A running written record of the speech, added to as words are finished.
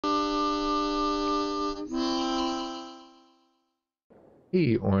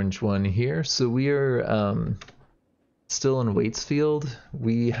Hey, Orange One here. So we are still in Waitsfield.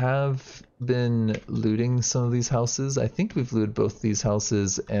 We have been looting some of these houses. I think we've looted both these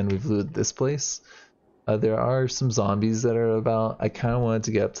houses and we've looted this place. There are some zombies that are about. I kind of wanted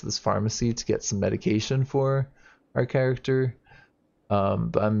to get up to this pharmacy to get some medication for our character.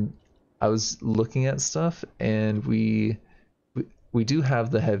 But I was looking at stuff and we do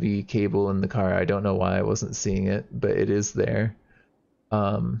have the heavy cable in the car. I don't know why I wasn't seeing it, but it is there.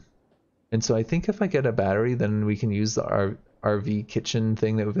 Um, And so I think if I get a battery, then we can use the RV kitchen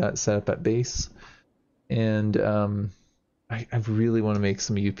thing that we've got set up at base. And I really want to make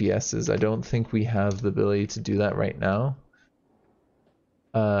some UPSs. I don't think we have the ability to do that right now.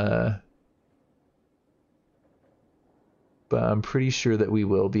 Uh, but I'm pretty sure that we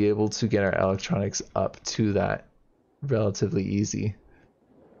will be able to get our electronics up to that relatively easy.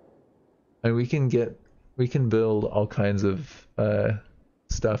 And we can build all kinds of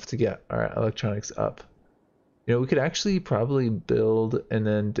stuff to get our electronics up. You know, we could actually probably build and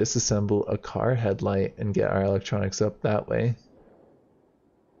then disassemble a car headlight and get our electronics up that way.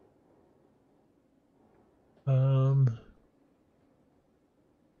 Um,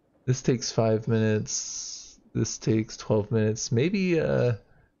 this takes 5 minutes. This takes 12 minutes. Maybe an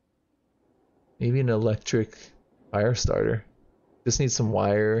electric fire starter. Just need some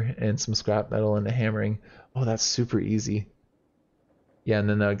wire and some scrap metal and a hammering. Oh, that's super easy. Yeah, and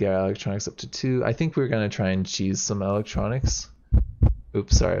then that'll get our electronics up to 2. I think we're gonna try and cheese some electronics.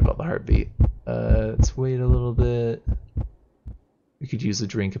 Oops, sorry about the heartbeat. Let's wait a little bit. We could use a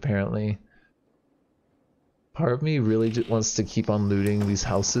drink apparently. Part of me really wants to keep on looting these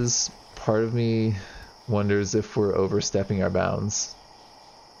houses. Part of me wonders if we're overstepping our bounds.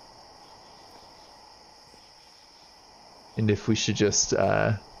 And if we should just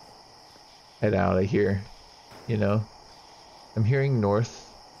head out of here, you know? I'm hearing north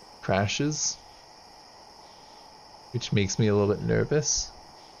crashes, which makes me a little bit nervous.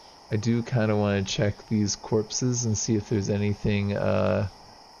 I do kind of want to check these corpses and see if there's anything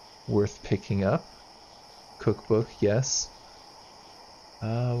worth picking up. Cookbook, yes.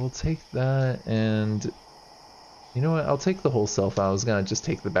 We'll take that, and you know what? I'll take the whole self out. I was gonna just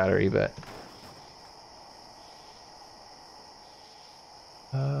take the battery, but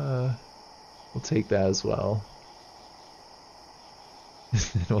we'll take that as well.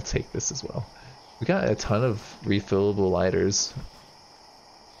 And we'll take this as well. We got a ton of refillable lighters.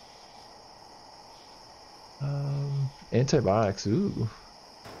 Antibiotics, ooh.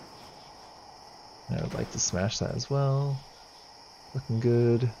 I would like to smash that as well. Looking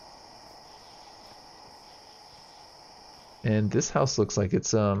good. And this house looks like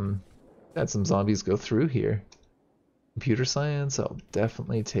it's had some zombies go through here. Computer science, I'll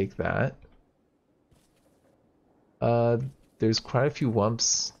definitely take that. There's quite a few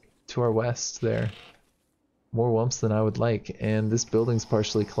wumps to our west there. More wumps than I would like, and this building's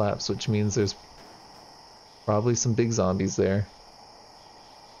partially collapsed, which means there's probably some big zombies there.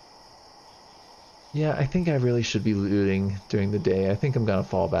 Yeah, I think I really should be looting during the day. I think I'm gonna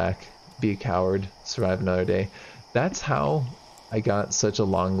fall back, be a coward, survive another day. That's how I got such a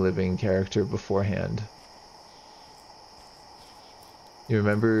long-living character beforehand. You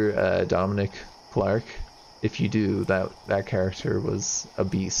remember Dominic Clark? If you do, that character was a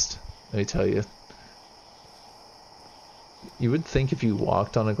beast, let me tell you. You would think if you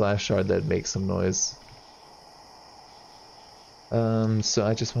walked on a glass shard that'd make some noise. So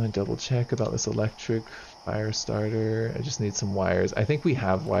I just want to double check about this electric fire starter. I just need some wires. I think we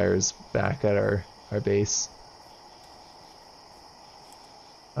have wires back at our base.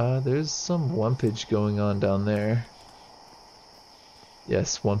 There's some wumpage going on down there.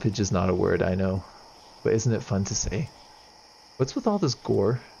 Yes, wumpage is not a word, I know. But isn't it fun to say? What's with all this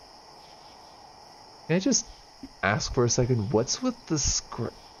gore? Can I just ask for a second, what's with the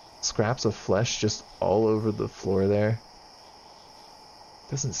scraps of flesh just all over the floor there?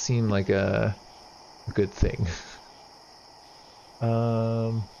 Doesn't seem like a good thing.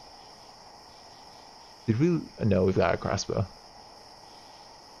 Did we? No, we've got a crossbow.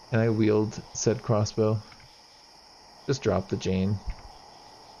 Can I wield said crossbow? Just drop the Jane.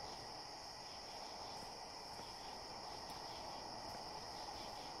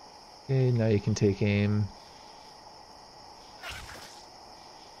 Okay, now you can take aim.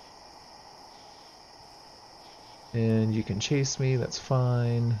 And you can chase me, that's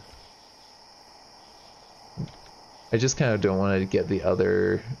fine. I just kind of don't want to get the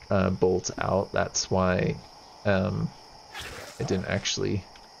other bolt out, that's why I didn't actually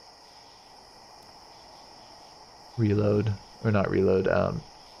reload, or not reload,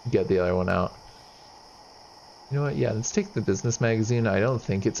 get the other one out. You know what? Yeah, let's take the business magazine. I don't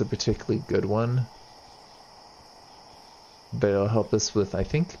think it's a particularly good one, but it'll help us with, I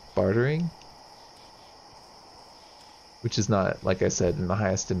think, bartering, which is not, like I said, in the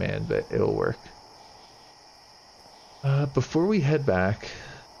highest demand, but it'll work. Before we head back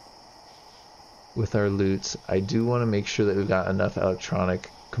with our loot, I do want to make sure that we've got enough electronic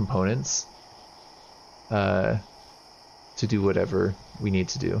components to do whatever we need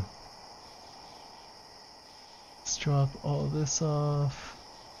to do. Let's drop all this off.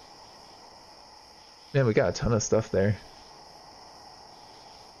 Man, we got a ton of stuff there.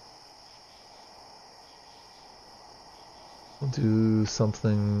 We'll do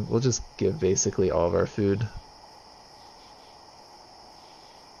something, we'll just give basically all of our food.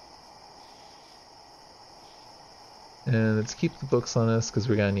 And let's keep the books on us because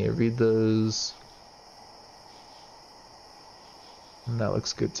we're gonna need to read those. And that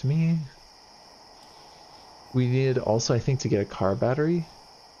looks good to me. We needed also, I think, to get a car battery.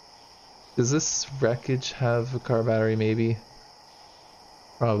 Does this wreckage have a car battery maybe?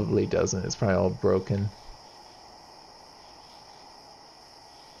 Probably doesn't, it's probably all broken.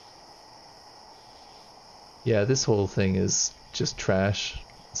 Yeah, this whole thing is just trash,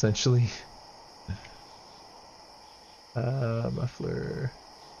 essentially. Muffler.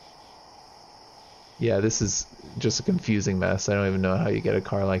 Yeah, this is just a confusing mess. I don't even know how you get a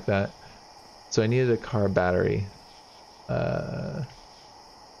car like that. So I needed a car battery.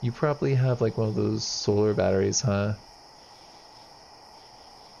 You probably have like one of those solar batteries, huh?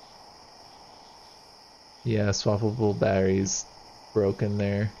 Yeah, swappable batteries broken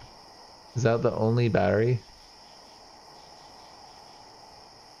there. Is that the only battery?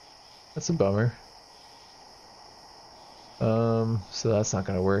 That's a bummer. So that's not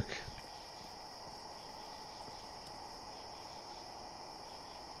gonna work.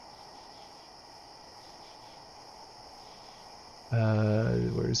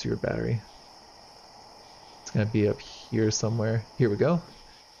 Where's your battery? It's gonna be up here somewhere. Here we go.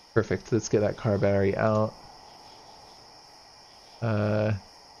 Perfect. Let's get that car battery out. Right,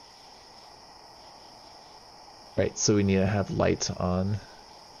 so we need to have light on.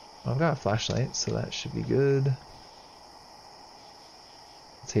 I've got a flashlight, so that should be good.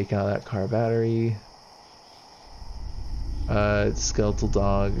 Take out that car battery. Skeletal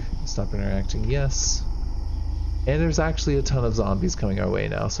dog, stop interacting, yes. And there's actually a ton of zombies coming our way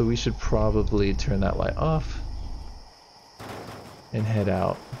now, so we should probably turn that light off and head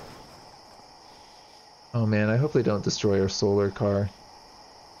out. Oh man, I hope they don't destroy our solar car.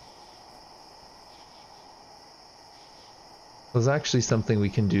 There's actually something we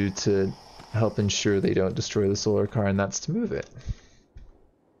can do to help ensure they don't destroy the solar car, and that's to move it.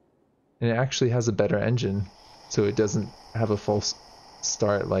 And it actually has a better engine, so it doesn't have a false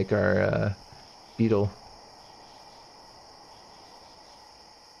start like our Beetle.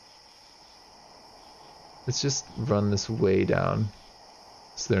 Let's just run this way down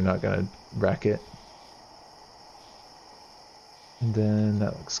so they're not gonna wreck it. And then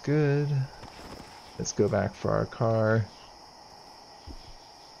that looks good. Let's go back for our car.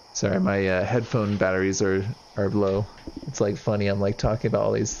 Sorry, my headphone batteries are low. It's like funny, I'm like talking about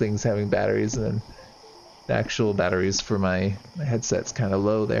all these things having batteries, and then the actual batteries for my headset's kind of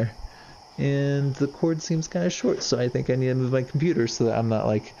low there. And the cord seems kind of short, so I think I need to move my computer so that I'm not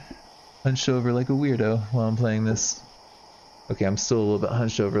like hunched over like a weirdo while I'm playing this. Okay, I'm still a little bit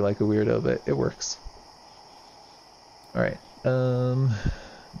hunched over like a weirdo, but it works. Alright,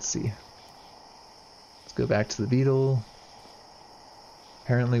 let's see. Let's go back to the Beetle.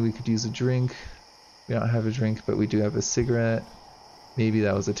 Apparently we could use a drink. We don't have a drink, but we do have a cigarette. Maybe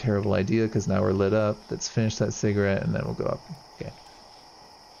that was a terrible idea because now we're lit up. Let's finish that cigarette and then we'll go up. Okay.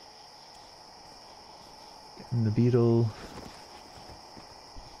 Get in the Beetle.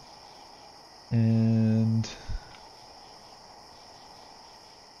 And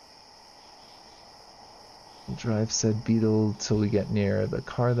we'll drive said Beetle till we get near the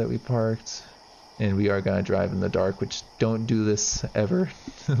car that we parked. And we are going to drive in the dark, which don't do this ever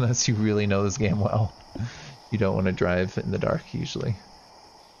unless you really know this game well. You don't want to drive in the dark usually.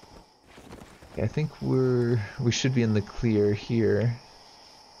 Okay, I think we should be in the clear here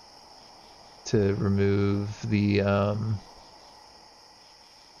to remove the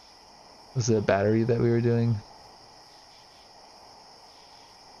was it a battery that we were doing?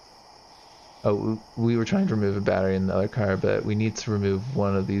 Oh, we were trying to remove a battery in the other car, but we need to remove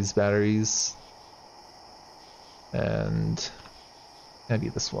one of these batteries. And maybe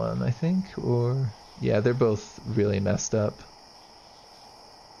this one, I think, or yeah, they're both really messed up.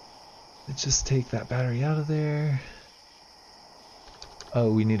 Let's just take that battery out of there.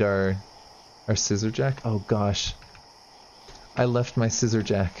 Oh, we need our Our scissor jack? Oh gosh. I left my scissor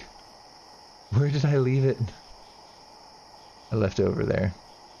jack. Where did I leave it? I left it over there.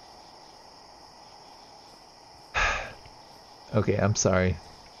 Okay, I'm sorry.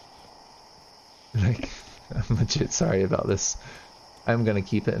 Like, I'm legit sorry about this. I'm gonna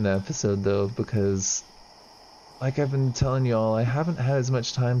keep it in the episode though, because like I've been telling y'all, I haven't had as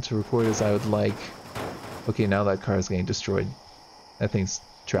much time to record as I would like. Okay, now that car is getting destroyed. That thing's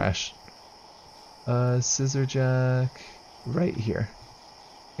trash. Scissor jack right here.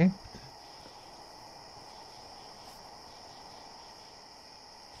 Okay.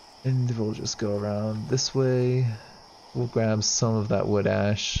 And we'll just go around this way. We'll grab some of that wood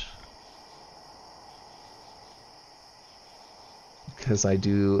ash. Because I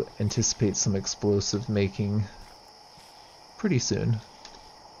do anticipate some explosive making pretty soon.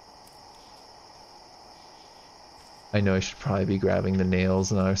 I know I should probably be grabbing the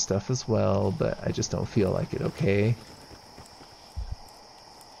nails and other stuff as well, but I just don't feel like it, okay?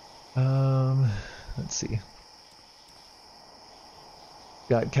 Let's see.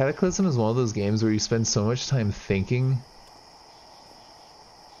 God, Cataclysm is one of those games where you spend so much time thinking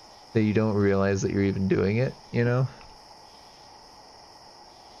that you don't realize that you're even doing it, you know?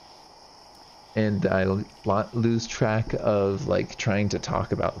 And I lose track of, like, trying to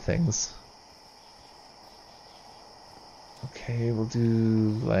talk about things. Okay, we'll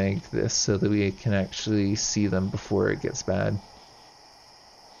do like this so that we can actually see them before it gets bad.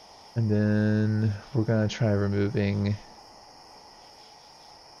 And then we're gonna try removing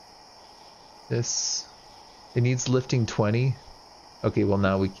this. It needs lifting 20. Okay, well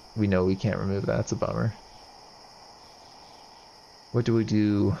now we know we can't remove that. That's a bummer. What do we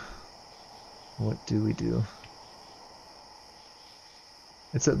do? What do we do?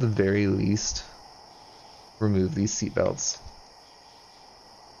 It's at the very least remove these seatbelts.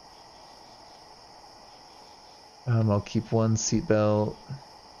 I'll keep one seatbelt.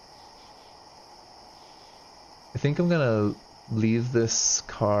 I think I'm gonna leave this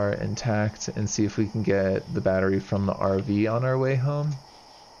car intact and see if we can get the battery from the RV on our way home.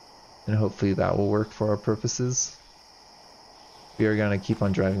 And hopefully that will work for our purposes. We are gonna keep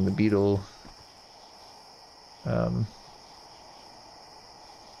on driving the Beetle. I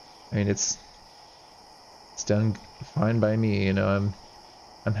mean, it's done fine by me, you know.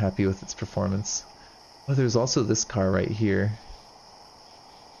 I'm happy with its performance. Oh, there's also this car right here.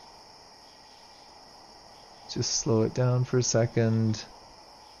 Just slow it down for a second.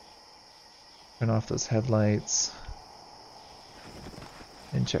 Turn off those headlights.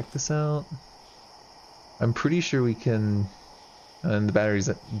 And check this out. I'm pretty sure we can... And the battery's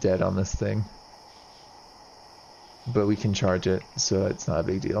dead on this thing. But we can charge it, so it's not a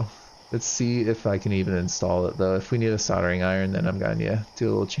big deal. Let's see if I can even install it, though. If we need a soldering iron, then I'm gonna do a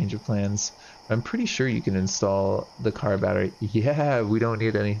little change of plans. I'm pretty sure you can install the car battery. Yeah, we don't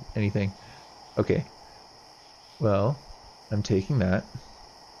need anything. Okay. Well, I'm taking that.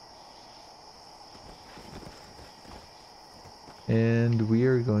 And we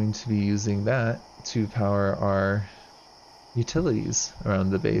are going to be using that to power our utilities around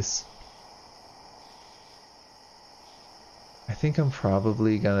the base. I think I'm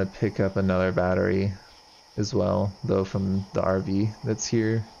probably gonna pick up another battery as well, though, from the RV that's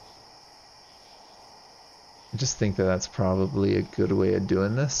here. I just think that that's probably a good way of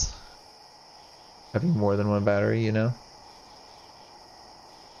doing this. Having more than one battery, you know?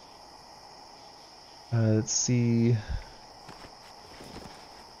 Let's see.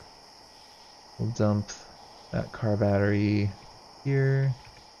 We'll dump that car battery here.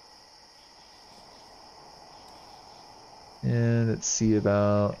 And let's see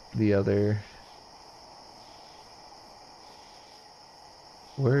about the other.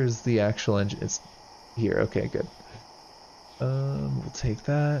 Where's the actual engine? It's here. Okay, good. We'll take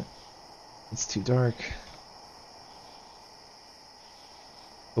that. It's too dark.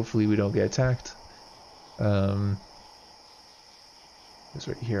 Hopefully we don't get attacked. It's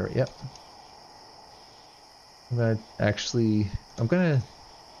right here. Yep. I'm gonna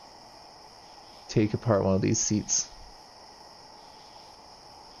take apart one of these seats.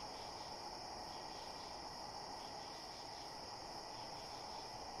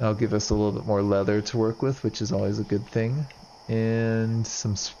 That'll give us a little bit more leather to work with, which is always a good thing. And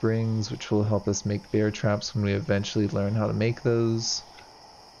some springs, which will help us make bear traps when we eventually learn how to make those.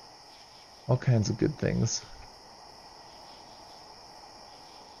 All kinds of good things.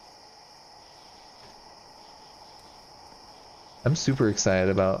 I'm super excited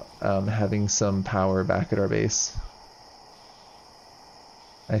about having some power back at our base.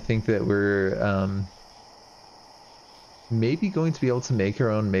 I think that we're maybe going to be able to make our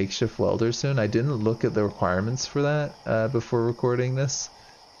own makeshift welder soon. I didn't look at the requirements for that before recording this,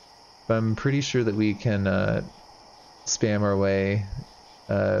 but I'm pretty sure that we can spam our way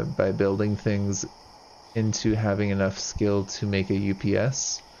by building things into having enough skill to make a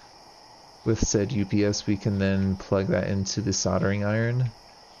UPS. With said UPS, we can then plug that into the soldering iron,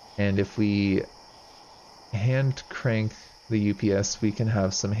 and if we hand crank the UPS, we can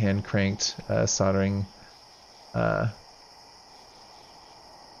have some hand cranked soldering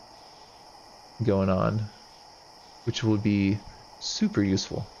going on, which would be super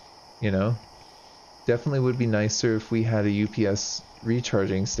useful, you know? Definitely would be nicer if we had a UPS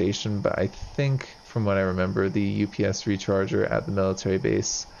recharging station, but I think from what I remember, the UPS recharger at the military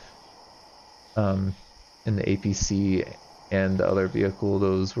base in the APC and the other vehicle,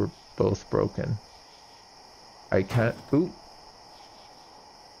 those were both broken. I can't... Ooh!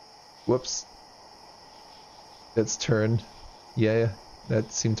 Whoops. That's turned. Yeah,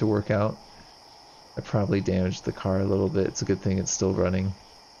 that seemed to work out. I probably damaged the car a little bit. It's a good thing it's still running.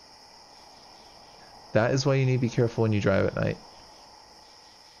 That is why you need to be careful when you drive at night.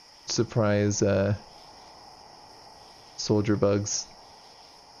 Surprise soldier bugs.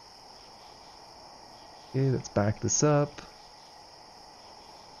 Okay, let's back this up.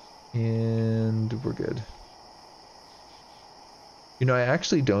 And we're good. You know, I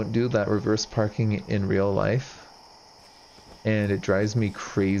actually don't do that reverse parking in real life. And it drives me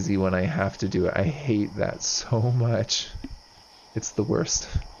crazy when I have to do it. I hate that so much. It's the worst.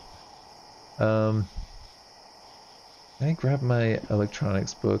 Can I grab my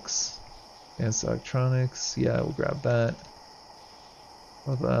electronics books? Advanced electronics. Yeah, we'll grab that.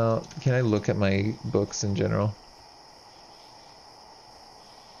 What about... Can I look at my books in general?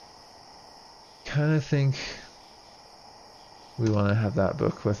 Kind of think we want to have that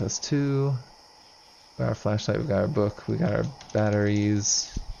book with us too. We got our flashlight, we got our book, we got our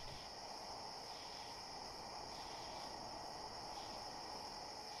batteries.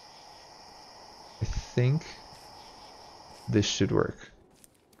 I think this should work.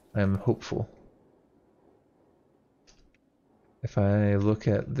 I'm hopeful. If I look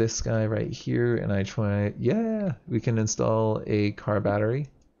at this guy right here and I try, yeah, we can install a car battery.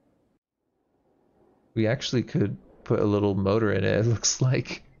 We actually could put a little motor in it, it looks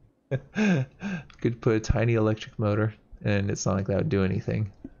like. Could put a tiny electric motor, and it's not like that would do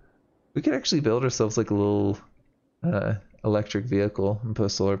anything. We could actually build ourselves like a little electric vehicle and put a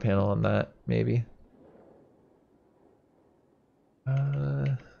solar panel on that, maybe.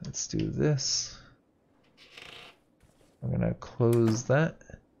 Let's do this. I'm gonna close that.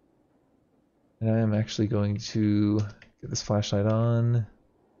 And I am actually going to get this flashlight on.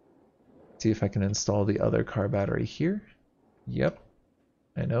 See if I can install the other car battery here. Yep,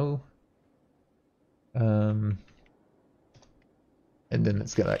 I know. And then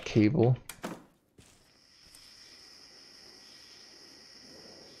it's got that cable.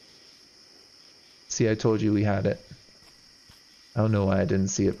 See, I told you we had it. I don't know why I didn't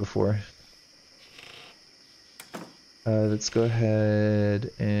see it before. Let's go ahead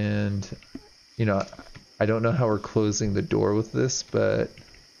and, you know, I don't know how we're closing the door with this, but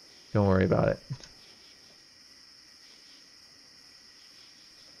don't worry about it.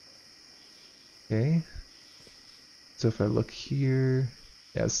 Okay. So if I look here,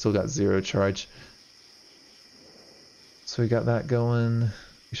 yeah, it's still got 0 charge. So we got that going.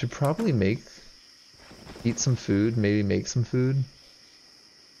 We should probably eat some food, maybe make some food.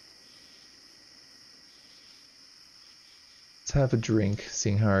 Let's have a drink,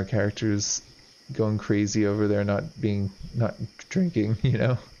 seeing how our character's going crazy over there, not drinking, you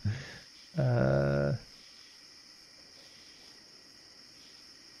know.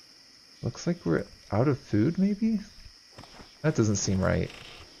 Looks like we're out of food, maybe? That doesn't seem right.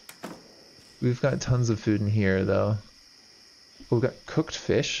 We've got tons of food in here, though. Oh, we've got cooked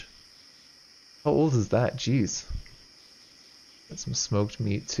fish. How old is that? Jeez. Got some smoked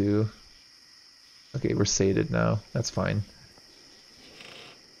meat, too. Okay, we're sated now. That's fine.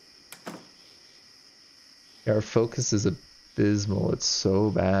 Yeah, our focus is abysmal. It's so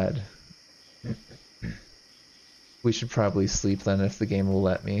bad. We should probably sleep then if the game will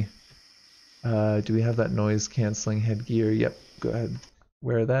let me. Do we have that noise canceling headgear? Yep, go ahead.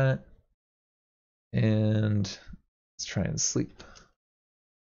 Wear that. And let's try and sleep.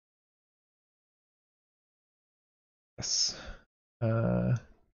 Yes. Are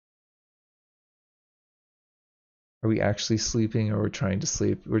we actually sleeping, or we're trying to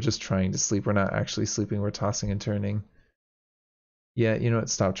sleep? We're just trying to sleep. We're not actually sleeping. We're tossing and turning. Yeah, you know what?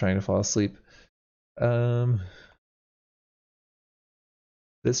 Stop trying to fall asleep.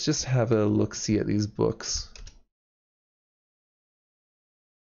 Let's just have a look-see at these books.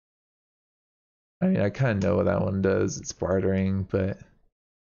 I mean, I kind of know what that one does. It's bartering, but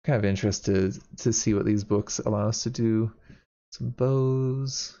kind of interested to see what these books allow us to do. Some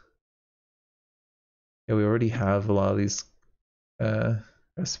bows. Yeah, we already have a lot of these uh,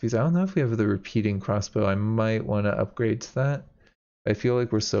 recipes. I don't know if we have the repeating crossbow. I might want to upgrade to that. I feel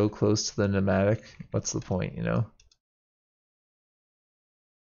like we're so close to the nomadic. What's the point, you know?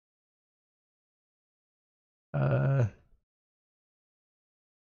 Uh,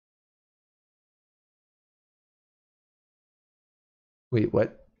 wait,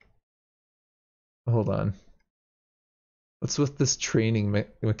 what? Hold on. What's with this training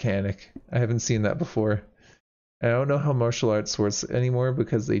mechanic? I haven't seen that before. I don't know how martial arts works anymore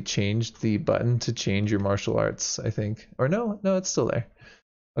because they changed the button to change your martial arts, I think. Or no, it's still there.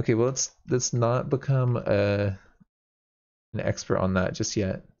 Okay, well let's not become an expert on that just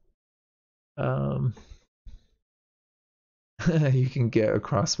yet. Um, you can get a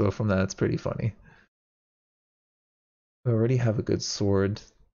crossbow from that. It's pretty funny. We already have a good sword.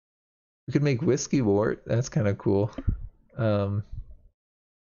 We could make whiskey wort. That's kind of cool. Um,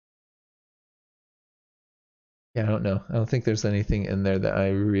 yeah, I don't know. I don't think there's anything in there that I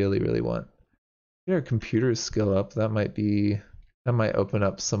really want. Get our computer skill up. That might open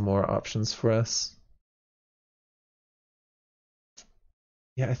up some more options for us.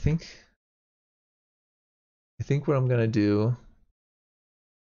 Yeah, I think what I'm gonna do,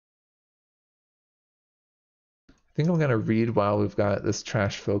 I think I'm gonna read while we've got this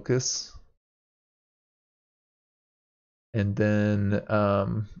trash focus. And then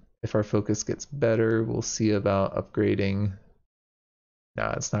if our focus gets better, we'll see about upgrading.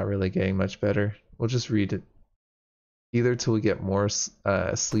 Nah, it's not really getting much better. We'll just read it either till we get more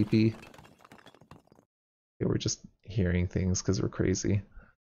sleepy. Okay, we're just hearing things because we're crazy.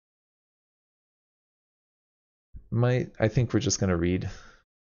 I think we're just gonna read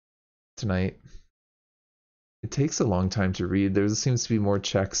tonight. It takes a long time to read. There seems to be more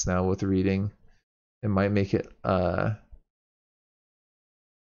checks now with reading. It might make it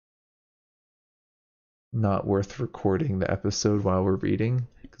not worth recording the episode while we're reading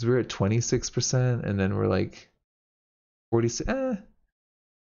because we're at 26% and then we're like 46.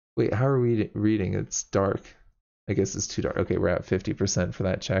 Wait, how are we reading? It's dark. I guess it's too dark. Okay, we're at 50% for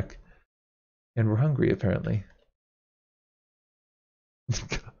that check. And we're hungry apparently.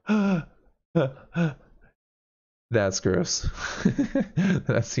 That's gross.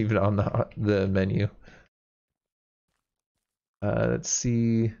 That's even on the menu. Let's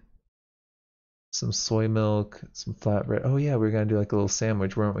see. Some soy milk, some flatbread. Oh yeah, we are gonna do like a little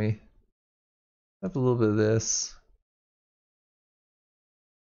sandwich, weren't we? Have a little bit of this.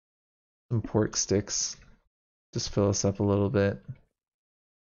 Some pork sticks. Just fill us up a little bit.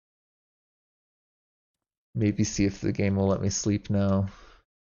 Maybe see if the game will let me sleep now.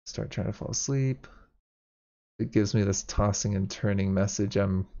 Start trying to fall asleep. It gives me this tossing and turning message. I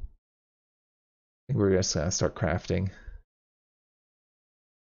think we're just gonna start crafting.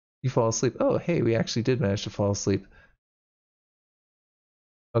 You fall asleep. Oh, hey, we actually did manage to fall asleep.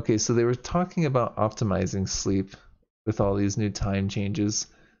 Okay, so they were talking about optimizing sleep with all these new time changes.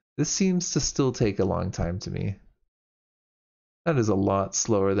 This seems to still take a long time to me. That is a lot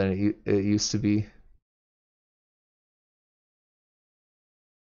slower than it used to be.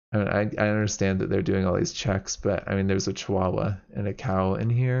 I mean, I understand that they're doing all these checks, but I mean, there's a chihuahua and a cow in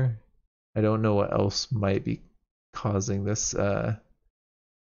here. I don't know what else might be causing this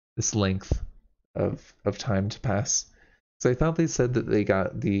length of time to pass. So I thought they said that they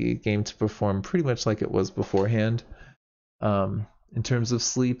got the game to perform pretty much like it was beforehand. In terms of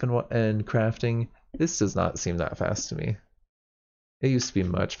sleep and crafting, this does not seem that fast to me. It used to be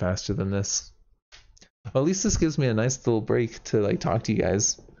much faster than this. Well, at least this gives me a nice little break to like talk to you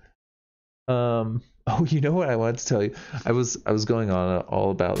guys. Oh, you know what I wanted to tell you? I was going on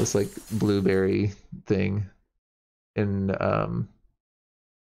all about this like blueberry thing in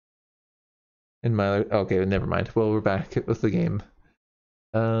in my okay, never mind. Well, we're back with the game.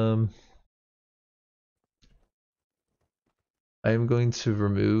 Um, I am going to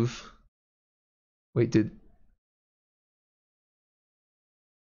remove. Wait,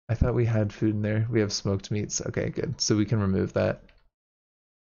 I thought we had food in there? We have smoked meats. Okay, good. So we can remove that.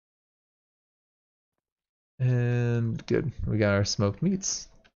 And good. We got our smoked meats,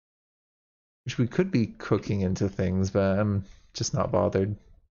 which we could be cooking into things, but I'm just not bothered.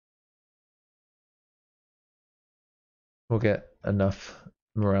 We'll get enough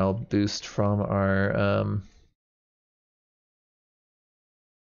morale boost from our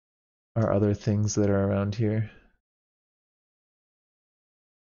other things that are around here.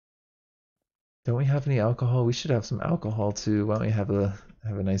 Don't we have any alcohol? We should have some alcohol too. Why don't we have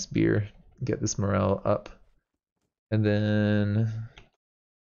a nice beer get this morale up. And then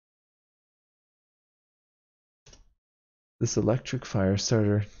this electric fire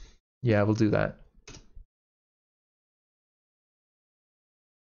starter. Yeah, we'll do that.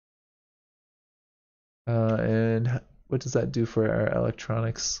 And what does that do for our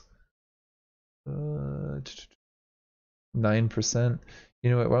electronics? 9%. You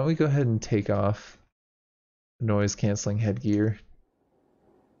know what? Why don't we go ahead and take off the noise canceling headgear?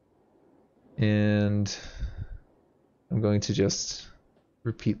 And I'm going to just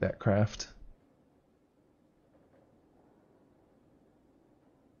repeat that craft.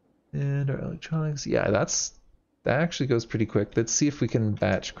 And our electronics, yeah, that actually goes pretty quick. Let's see if we can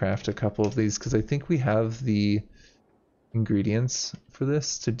batch craft a couple of these, because I think we have the ingredients for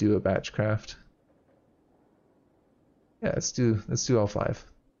this to do a batch craft. Yeah, let's do all 5.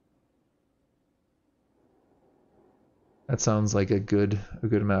 That sounds like a good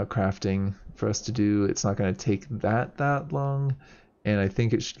amount of crafting for us to do. It's not going to take that long, and I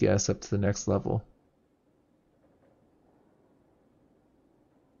think it should get us up to the next level.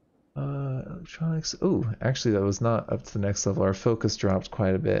 Electronics. Oh, actually, that was not up to the next level. Our focus dropped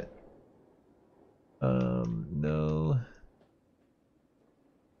quite a bit. No.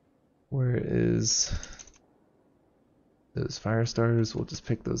 Where is those fire starters? We'll just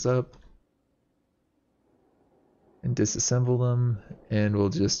pick those up and disassemble them, and we'll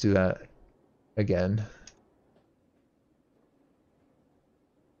just do that again.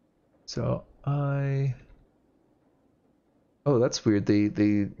 So oh, that's weird.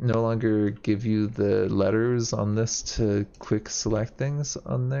 They no longer give you the letters on this to quick select things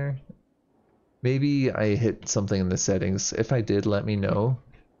on there. Maybe I hit something in the settings. If I did, let me know.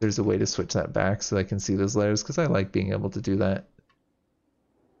 There's a way to switch that back so I can see those letters, because I like being able to do that.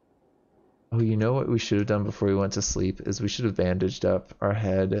 Oh, you know what we should have done before we went to sleep is we should have bandaged up our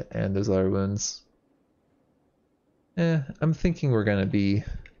head and those other wounds. I'm thinking we're gonna be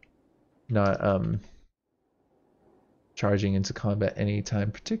not charging into combat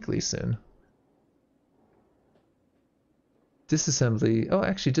anytime particularly soon. Disassembly. Oh,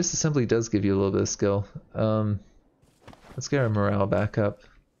 actually, disassembly does give you a little bit of skill. Let's get our morale back up.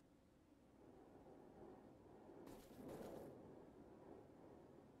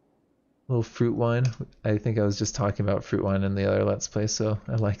 A little fruit wine. I think I was just talking about fruit wine in the other Let's Play, so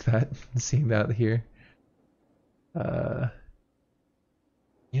I like that. Seeing that here. You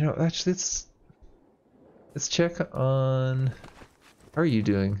know, actually, let's check on. How are you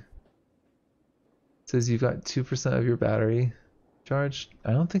doing? It says you've got 2% of your battery charged.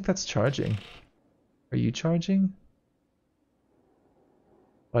 I don't think that's charging. Are you charging?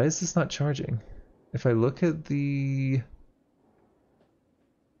 Why is this not charging? If I look at the...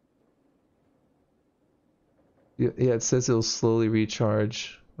 Yeah, it says it'll slowly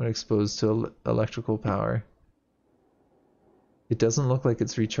recharge when exposed to electrical power. It doesn't look like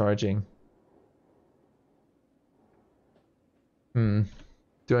it's recharging. Do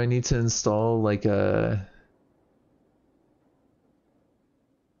I need to install like a...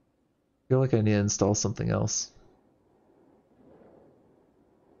 I feel like I need to install something else.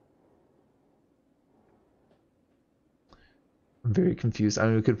 I'm very confused. I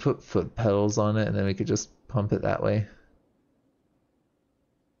mean, we could put foot pedals on it and then we could just pump it that way.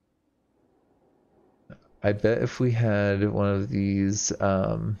 I bet if we had one of these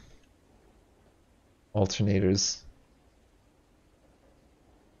alternators.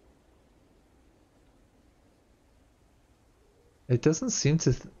 It doesn't seem to...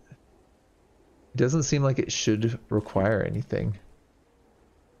 It doesn't seem like it should require anything.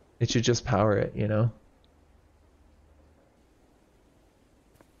 It should just power it, you know?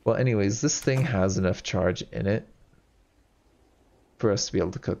 Well, anyways, this thing has enough charge in it for us to be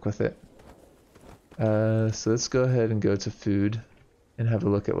able to cook with it. So let's go ahead and go to food and have a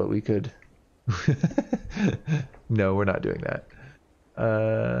look at what we could... No, we're not doing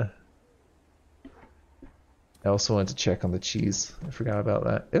that. I also wanted to check on the cheese. I forgot about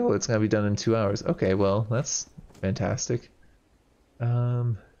that. Oh, it's gonna be done in 2 hours. Okay, well, that's fantastic.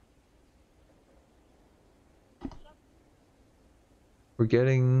 We're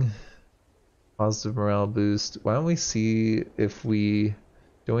getting positive morale boost. Why don't we see if we...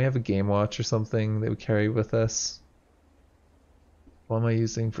 Don't we have a game watch or something that we carry with us? What am I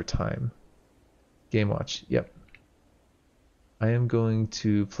using for time? Game watch, yep. I am going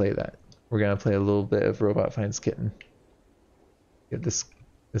to play that. We're gonna play a little bit of Robot Finds Kitten. Get this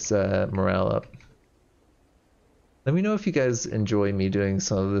morale up. Let me know if you guys enjoy me doing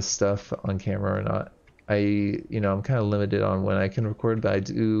some of this stuff on camera or not. I'm kind of limited on when I can record, but I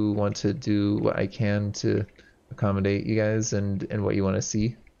do want to do what I can to accommodate you guys and what you want to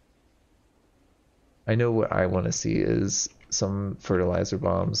see. I know what I want to see is some fertilizer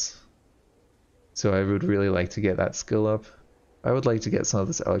bombs. So I would really like to get that skill up. I would like to get some of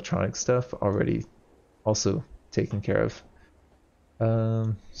this electronic stuff already also taken care of.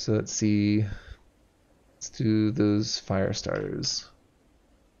 So let's see. Let's do those fire starters.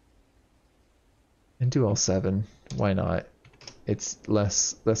 And do all 7. Why not? It's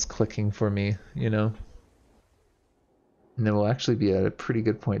less clicking for me, you know? And then we'll actually be at a pretty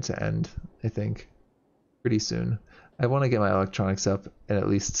good point to end, I think. Pretty soon. I want to get my electronics up and at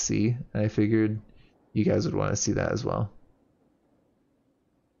least see, and I figured you guys would want to see that as well.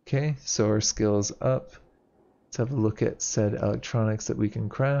 Okay, so our skill is up. Let's have a look at said electronics that we can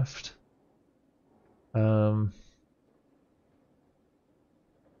craft. There's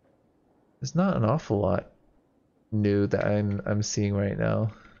not an awful lot new that I'm seeing right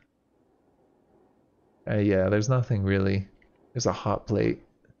now. Yeah, there's nothing really. There's a hot plate.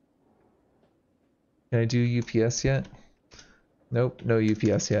 Can I do UPS yet? Nope, no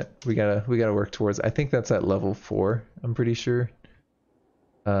UPS yet. We gotta work towards. I think that's at level 4. I'm pretty sure.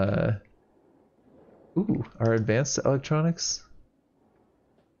 Ooh, our advanced electronics.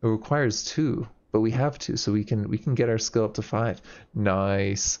 It requires 2, but we have 2, so we can get our skill up to 5.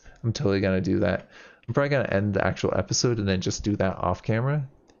 Nice. I'm totally gonna do that. I'm probably gonna end the actual episode and then just do that off camera.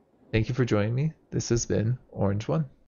 Thank you for joining me. This has been Orange One.